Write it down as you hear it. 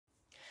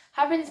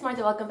Hi friends, it's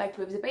Marta, welcome back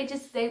to Episode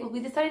Pages. Today we'll be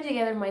deciding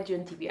together my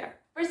June TBR.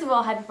 First of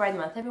all, happy Pride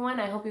Month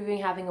everyone. I hope you've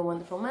been having a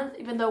wonderful month,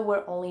 even though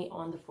we're only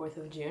on the 4th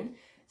of June.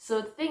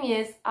 So the thing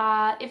is,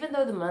 even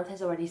though the month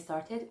has already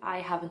started, I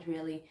haven't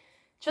really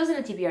chosen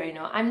a TBR, you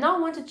know. I'm not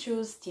one to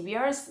choose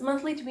TBRs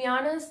monthly, to be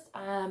honest.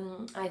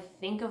 I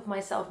think of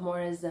myself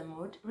more as a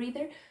mood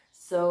reader,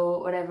 so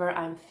whatever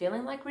I'm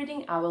feeling like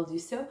reading, I will do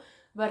so.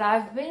 But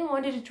I've been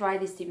wanting to try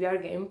this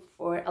TBR game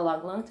for a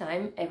long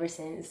time, ever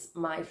since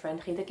my friend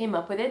Rita came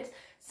up with it.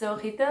 So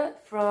Rita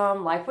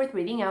from Life Worth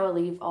Reading, I will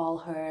leave all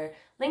her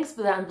links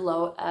down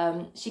below.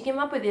 She came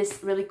up with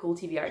this really cool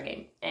TBR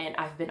game, and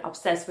I've been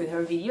obsessed with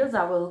her videos.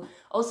 I will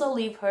also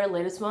leave her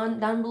latest one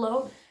down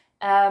below.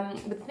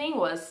 But the thing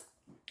was,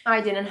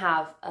 I didn't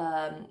have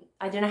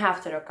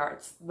tarot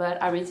cards,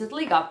 but I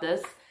recently got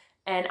this.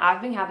 And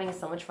I've been having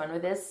so much fun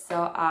with this,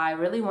 so I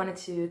really wanted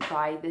to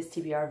try this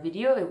TBR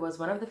video. It was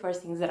one of the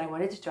first things that I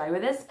wanted to try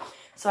with this,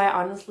 so I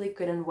honestly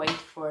couldn't wait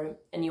for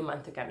a new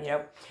month to come, you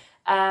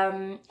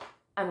know.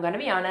 I'm gonna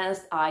be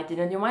honest, I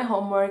didn't do my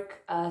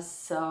homework,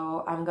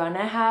 so I'm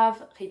gonna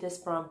have Rita's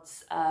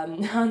prompts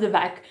on the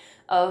back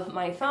of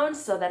my phone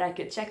so that I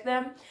could check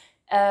them,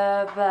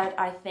 but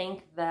I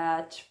think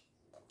that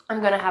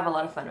I'm gonna have a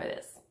lot of fun with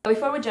this.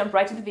 Before we jump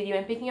right to the video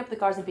and picking up the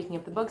cards and picking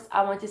up the books,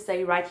 I want to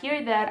say right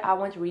here that I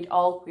want to read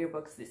all queer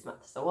books this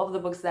month. So all of the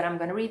books that I'm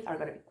gonna read are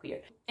gonna be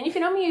queer. And if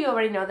you know me, you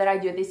already know that I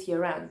do this year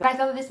round. But I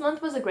thought that this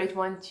month was a great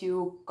one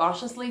to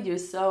consciously do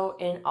so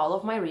in all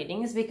of my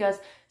readings, because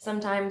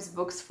sometimes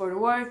books for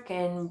work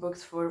and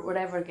books for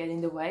whatever get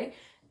in the way.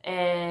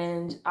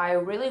 And I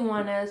really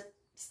wanna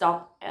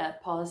stop,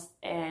 pause,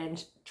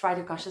 and try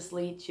to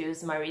consciously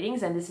choose my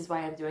readings, and this is why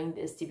I'm doing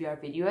this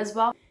TBR video as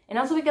well. And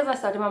also because I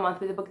started my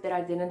month with a book that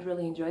I didn't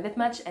really enjoy that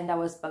much, and that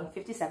was Bunk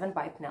 57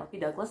 by Penelope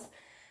Douglas.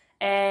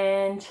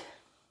 And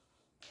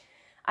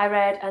I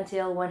read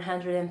until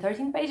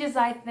 113 pages,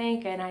 I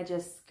think, and I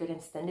just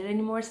couldn't stand it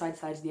anymore, so I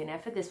decided to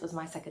DNF it. This was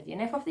my second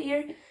DNF of the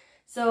year.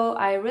 So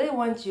I really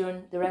want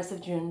June, the rest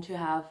of June, to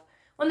have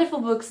wonderful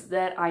books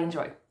that I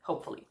enjoy,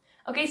 hopefully.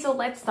 Okay, so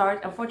let's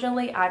start.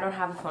 Unfortunately, I don't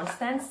have a phone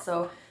stand,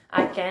 so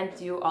I can't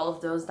do all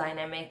of those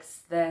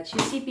dynamics that you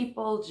see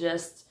people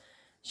just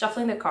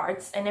shuffling the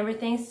cards and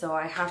everything, so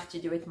I have to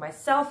do it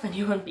myself and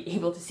you won't be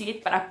able to see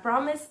it, but I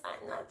promise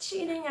I'm not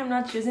cheating. I'm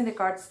not choosing the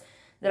cards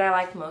that I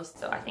like most,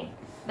 so I think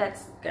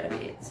that's gonna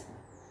be it.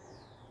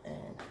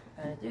 And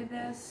I'm gonna do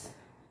this.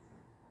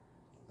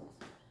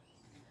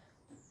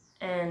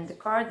 And the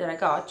card that I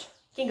got,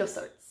 King of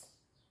Swords.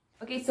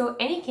 Okay, so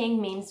any king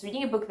means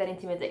reading a book that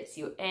intimidates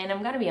you, and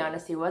I'm gonna be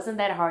honest, it wasn't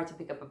that hard to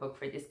pick up a book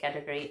for this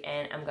category,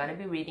 and I'm gonna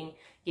be reading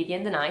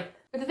Gideon the Ninth.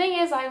 But the thing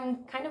is,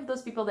 I'm kind of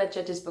those people that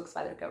judges books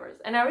by their covers,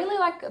 and I really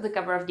like the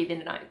cover of Gideon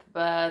the Ninth,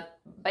 but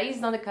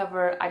based on the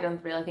cover, I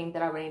don't really think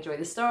that I would enjoy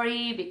the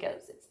story,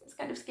 because it's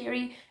kind of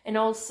scary, and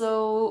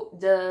also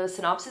the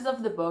synopsis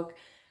of the book,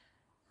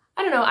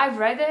 I don't know, I've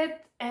read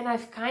it, and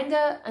I've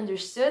kinda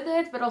understood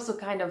it, but also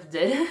kind of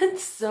didn't,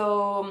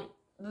 so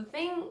the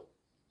thing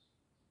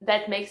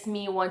that makes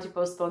me want to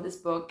postpone this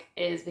book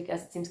is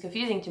because it seems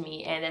confusing to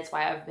me, and that's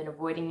why I've been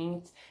avoiding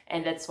it,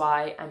 and that's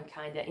why I'm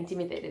kind of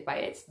intimidated by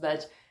it.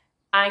 But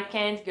I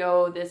can't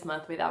go this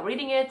month without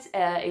reading it.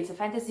 It's a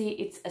fantasy,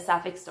 it's a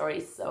sapphic story,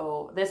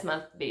 so this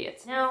month be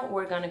it. Now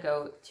we're gonna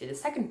go to the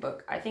second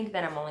book. I think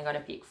that I'm only gonna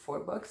pick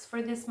 4 books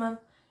for this month.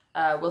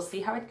 We'll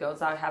see how it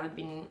goes. I haven't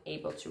been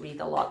able to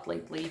read a lot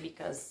lately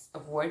because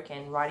of work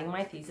and writing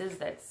my thesis.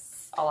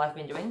 That's all I've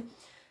been doing.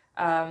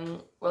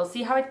 We'll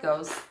see how it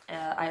goes.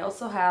 I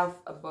also have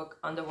a book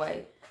on the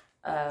way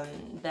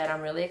that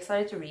I'm really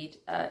excited to read.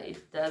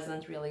 It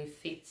doesn't really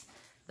fit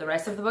the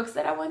rest of the books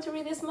that I want to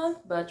read this month,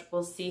 but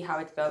we'll see how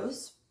it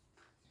goes.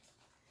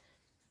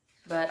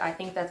 But I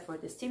think that for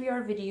this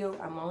TBR video,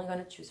 I'm only going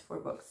to choose 4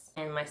 books.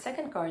 And my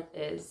second card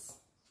is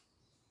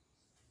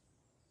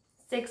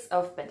 6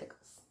 of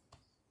Pentacles.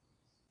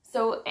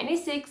 So any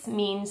 6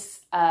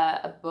 means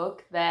a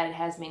book that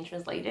has been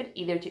translated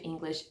either to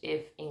English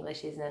if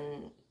English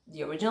isn't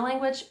the original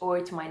language,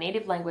 or to my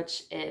native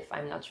language if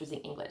I'm not choosing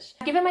English.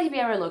 I've given my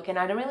TBR a look, and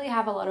I don't really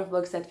have a lot of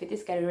books that fit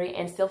this category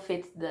and still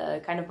fit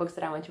the kind of books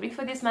that I want to read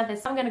for this month,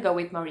 so I'm gonna go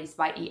with Maurice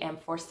by E.M.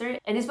 Forster.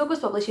 And this book was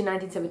published in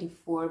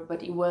 1974,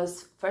 but it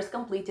was first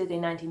completed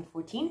in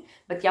 1914,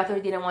 but the author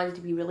didn't want it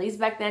to be released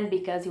back then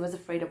because he was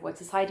afraid of what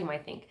society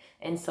might think,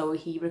 and so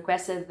he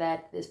requested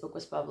that this book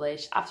was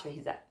published after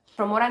his death.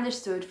 From what I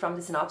understood from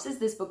the synopsis,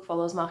 this book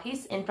follows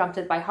Maurice, and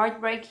prompted by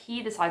heartbreak,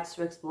 he decides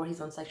to explore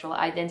his own sexual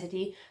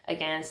identity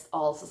against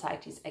all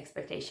society's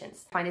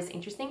expectations. I find this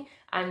interesting.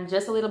 I'm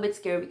just a little bit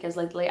scared because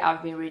lately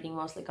I've been reading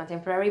mostly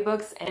contemporary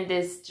books, and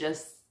this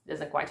just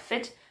doesn't quite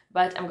fit,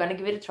 but I'm gonna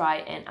give it a try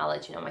and I'll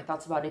let you know my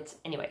thoughts about it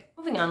anyway.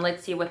 Moving on,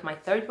 let's see what my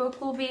third book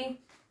will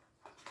be.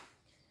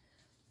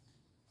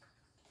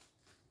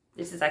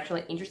 This is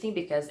actually interesting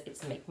because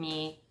it's making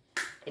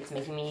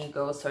me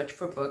go search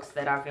for books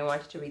that I've been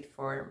wanting to read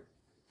for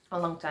a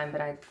long time,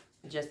 but I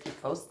just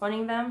keep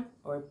postponing them,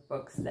 or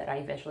books that I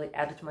eventually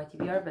added to my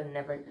TBR but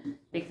never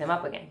pick them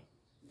up again.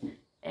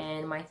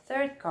 And my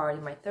third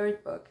card, my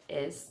third book,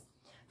 is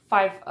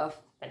 5 of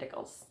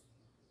Pentacles.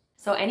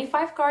 So any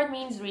 5 card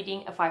means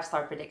reading a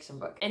 5-star prediction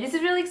book. And this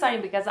is really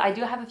exciting because I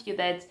do have a few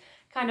that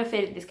kind of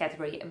fit in this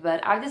category, but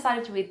I've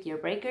decided to read Dear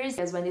Breakers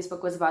because when this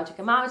book was about to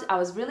come out, I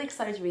was really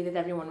excited to read it.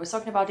 Everyone was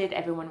talking about it,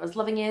 everyone was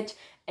loving it,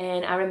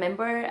 and I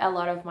remember a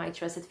lot of my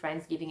trusted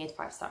friends giving it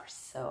 5 stars.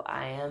 So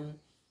I am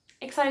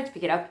excited to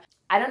pick it up.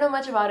 I don't know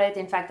much about it.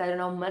 In fact, I don't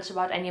know much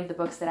about any of the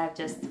books that I've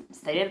just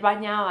stated right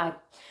now.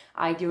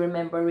 I do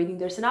remember reading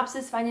their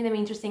synopsis, finding them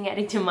interesting,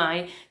 adding to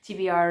my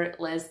TBR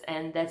list,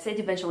 and that's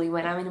it. Eventually,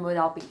 when I'm in the mood,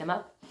 I'll pick them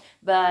up.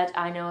 But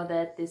I know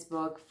that this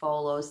book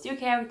follows 2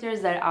 characters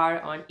that are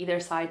on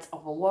either sides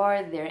of a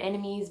war. They're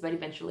enemies, but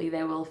eventually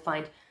they will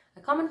find a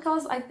common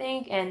cause, I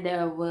think, and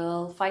they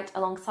will fight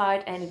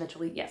alongside, and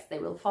eventually, yes, they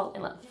will fall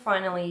in love.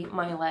 Finally,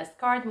 my last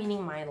card,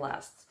 meaning my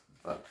last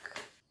book.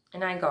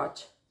 And I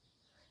got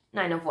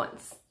 9 of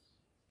Wands.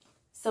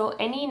 So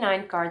any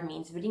 9 card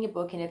means reading a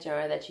book in a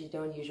genre that you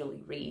don't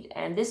usually read.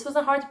 And this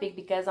wasn't hard to pick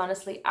because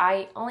honestly,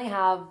 I only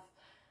have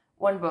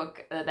one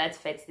book that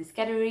fits this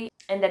category,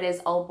 and that is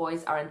All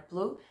Boys Aren't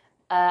Blue.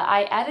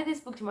 I added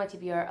this book to my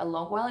TBR a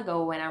long while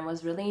ago when I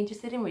was really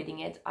interested in reading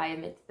it. I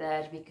admit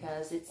that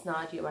because it's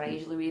not what I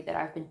usually read that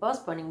I've been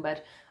postponing,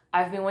 but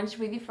I've been wanting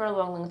to read it for a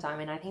long time,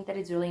 and I think that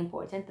it's really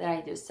important that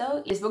I do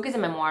so. This book is a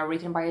memoir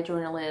written by a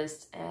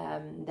journalist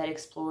that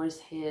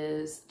explores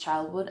his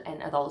childhood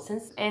and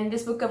adolescence. And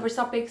this book covers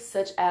topics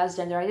such as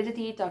gender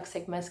identity,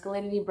 toxic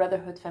masculinity,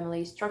 brotherhood,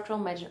 family, structural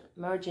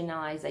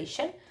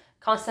marginalization,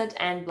 constant,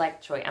 and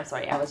black joy. I'm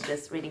sorry, I was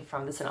just reading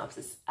from the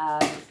synopsis.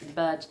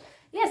 But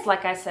yes,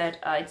 like I said,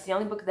 it's the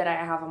only book that I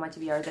have on my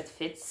TBR that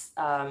fits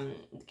the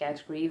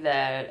category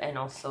and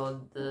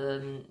also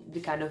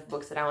the kind of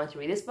books that I want to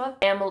read this book.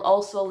 I am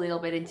also a little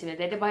bit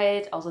intimidated by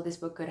it. Also, this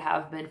book could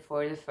have been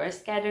for the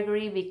first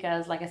category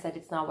because, like I said,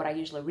 it's not what I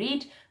usually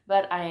read,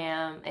 but I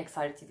am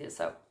excited to do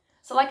so.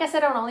 So like I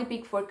said, I'll only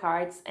pick 4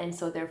 cards, and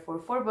so therefore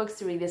 4 books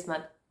to read this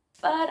month.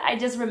 But I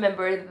just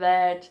remembered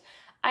that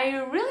I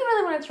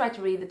really want to try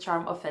to read The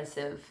Charm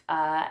Offensive,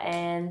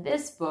 and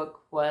this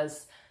book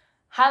was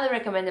highly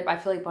recommended by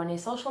Philip on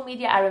his social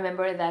media. I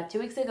remember that 2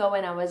 weeks ago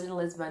when I was in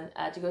Lisbon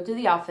to go to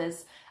the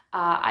office,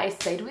 I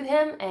stayed with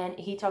him and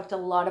he talked a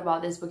lot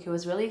about this book. He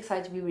was really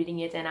excited to be reading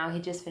it, and now he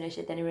just finished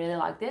it and he really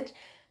liked it.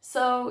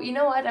 So you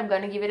know what, I'm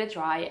gonna give it a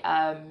try.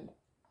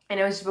 I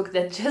know it's a book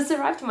that just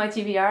arrived to my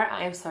TBR.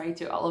 I am sorry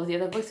to all of the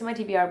other books in my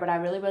TBR, but I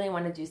really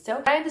want to do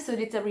so. I understood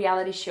it's a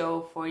reality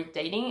show for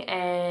dating,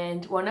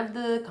 and one of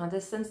the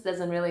contestants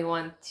doesn't really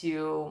want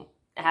to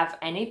have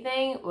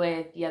anything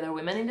with the other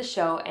women in the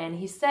show, and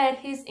he said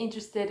he's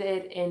interested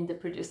in the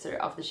producer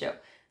of the show.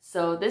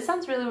 So this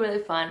sounds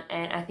really fun,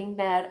 and I think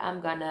that I'm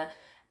gonna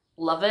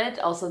love it.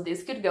 Also,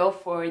 this could go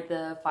for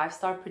the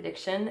 5-star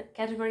prediction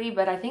category,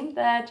 but I think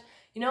that,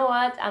 you know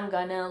what, I'm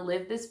gonna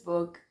leave this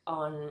book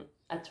on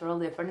a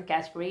totally different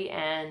category,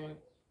 and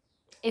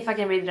if I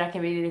can read it, I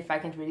can read it. If I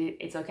can't read it,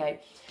 it's okay.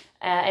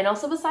 And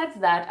also besides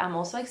that, I'm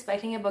also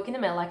expecting a book in the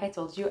mail, like I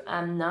told you.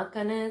 I'm not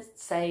gonna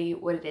say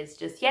what it is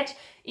just yet.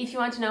 If you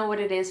want to know what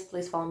it is,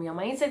 please follow me on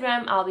my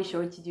Instagram. I'll be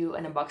sure to do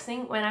an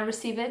unboxing when I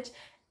receive it.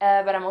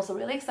 But I'm also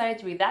really excited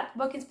to read that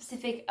book in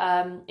specific.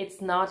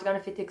 It's not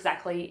gonna fit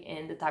exactly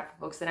in the type of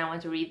books that I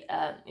want to read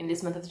in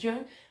this month of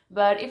June.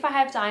 But if I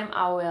have time,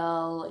 I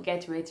will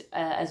get to it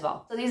as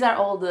well. So these are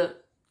all the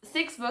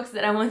 6 books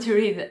that I want to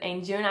read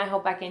in June. I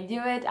hope I can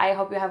do it. I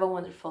hope you have a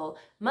wonderful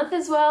month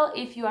as well.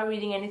 If you are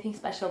reading anything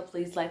special,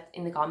 please let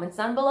in the comments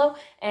down below.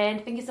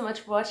 And thank you so much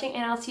for watching,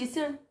 and I'll see you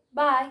soon.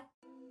 Bye!